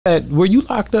Were you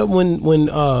locked up when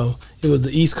it was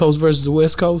the East Coast versus the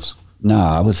West Coast?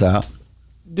 Nah, I was out.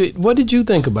 What did you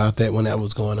think about that when that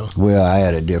was going on? Well, I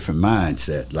had a different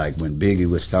mindset. Like when Biggie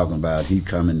was talking about he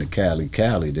coming to Cali,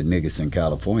 the niggas in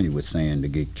California was saying to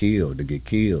get killed, to get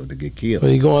killed, to get killed.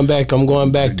 When you going back, I'm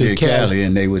going back to Cali.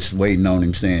 And they was waiting on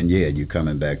him saying, yeah, you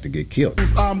coming back to get killed.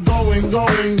 I'm going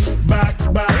back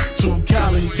to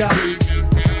Cali.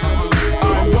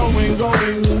 I'm going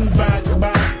back.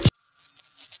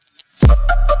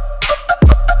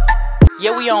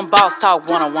 Yeah, we on Boss Talk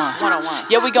 101.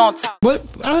 Yeah, we gonna talk. But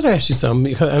I'd ask you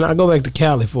something, and I'll go back to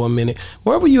Cali for a minute.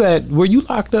 Where were you at? Were you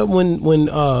locked up when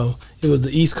it was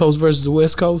the East Coast versus the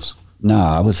West Coast?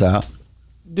 Nah, I was out.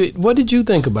 What did you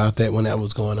think about that when that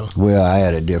was going on? Well, I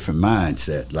had a different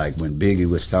mindset. Like when Biggie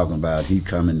was talking about he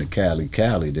coming to Cali,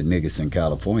 the niggas in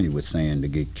California was saying to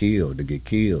get killed, to get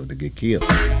killed, to get killed.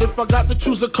 If I got to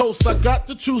choose the coast, I got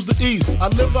to choose the east. I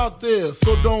live out there,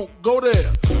 so don't go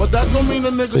there. But that don't mean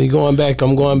a nigga. When you going back,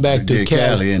 I'm going back to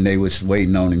Cali. And they was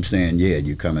waiting on him saying, yeah,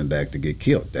 you coming back to get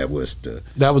killed. That was the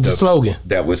slogan.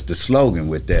 That was the slogan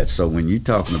with that. So when you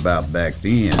talking about back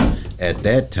then, at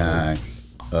that time,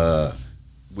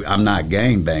 I'm not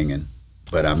gang banging,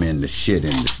 but I'm in the shit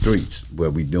in the streets where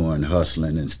we doing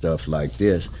hustling and stuff like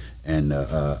this, and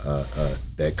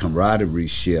that camaraderie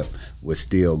ship was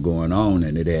still going on,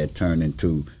 and it had turned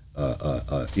into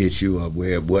a issue of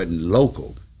where it wasn't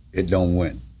local. It don't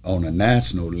went on a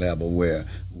national level where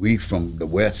we from the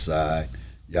west side,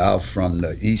 y'all from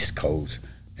the east coast,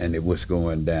 and it was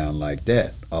going down like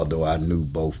that. Although I knew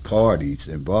both parties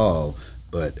involved.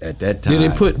 But at that time,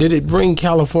 did it bring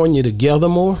California together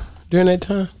more during that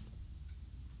time?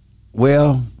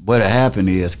 Well, what happened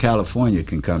is California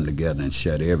can come together and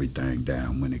shut everything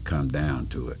down when it comes down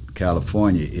to it.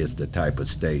 California is the type of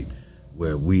state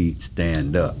where we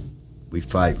stand up. We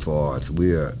fight for ours.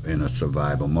 We are in a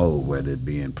survival mode, whether it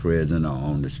be in prison or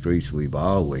on the streets. We've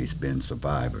always been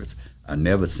survivors. I've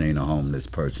never seen a homeless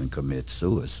person commit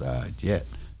suicide yet.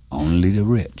 Only the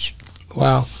rich.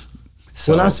 Wow.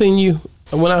 So, when I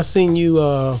seen you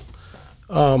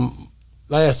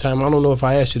last time, I don't know if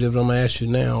I asked you this, but I'm gonna ask you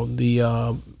now.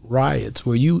 The riots.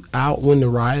 Were you out when the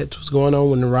riots was going on,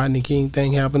 when the Rodney King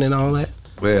thing happened and all that?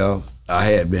 Well, I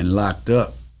had been locked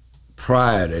up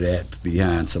prior to that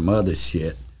behind some other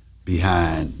shit,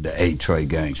 behind the A-Tray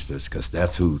gangsters, because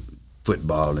that's who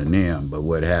footballing them. But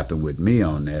what happened with me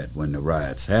on that, when the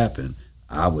riots happened,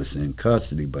 I was in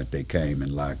custody, but they came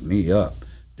and locked me up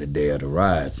the day of the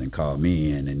riots and called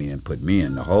me in and then put me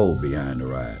in the hole behind the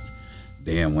riots.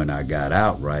 Then when I got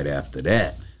out right after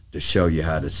that, to show you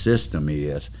how the system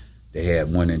is, they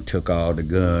had went and took all the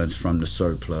guns from the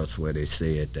surplus where they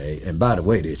said and by the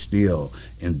way, they're still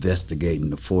investigating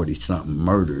the 40-something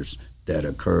murders that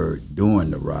occurred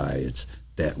during the riots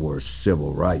that were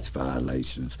civil rights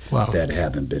violations. Wow. That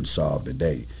haven't been solved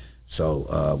today.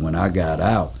 So when I got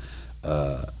out,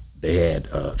 they had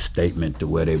a statement to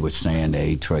where they were saying the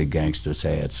A-Tray gangsters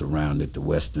had surrounded the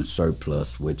Western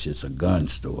Surplus, which is a gun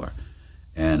store.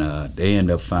 And they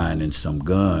ended up finding some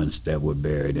guns that were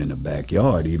buried in the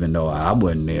backyard. Even though I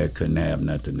wasn't there, couldn't have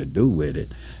nothing to do with it,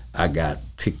 I got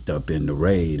picked up in the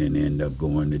raid and ended up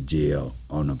going to jail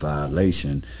on a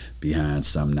violation behind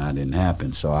something that didn't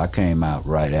happen. So I came out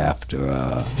right after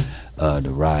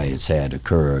the riots had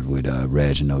occurred with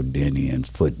Reginald Denny and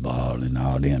football and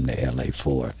all them, the LA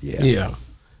Fort. Yeah. Yeah.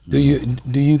 Do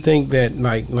you think that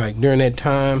like during that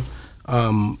time,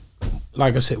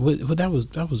 like I said,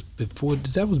 that was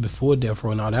before Death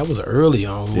Row and all that was early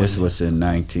on. This was in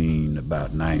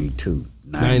about 92,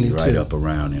 90, right up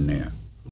around in there.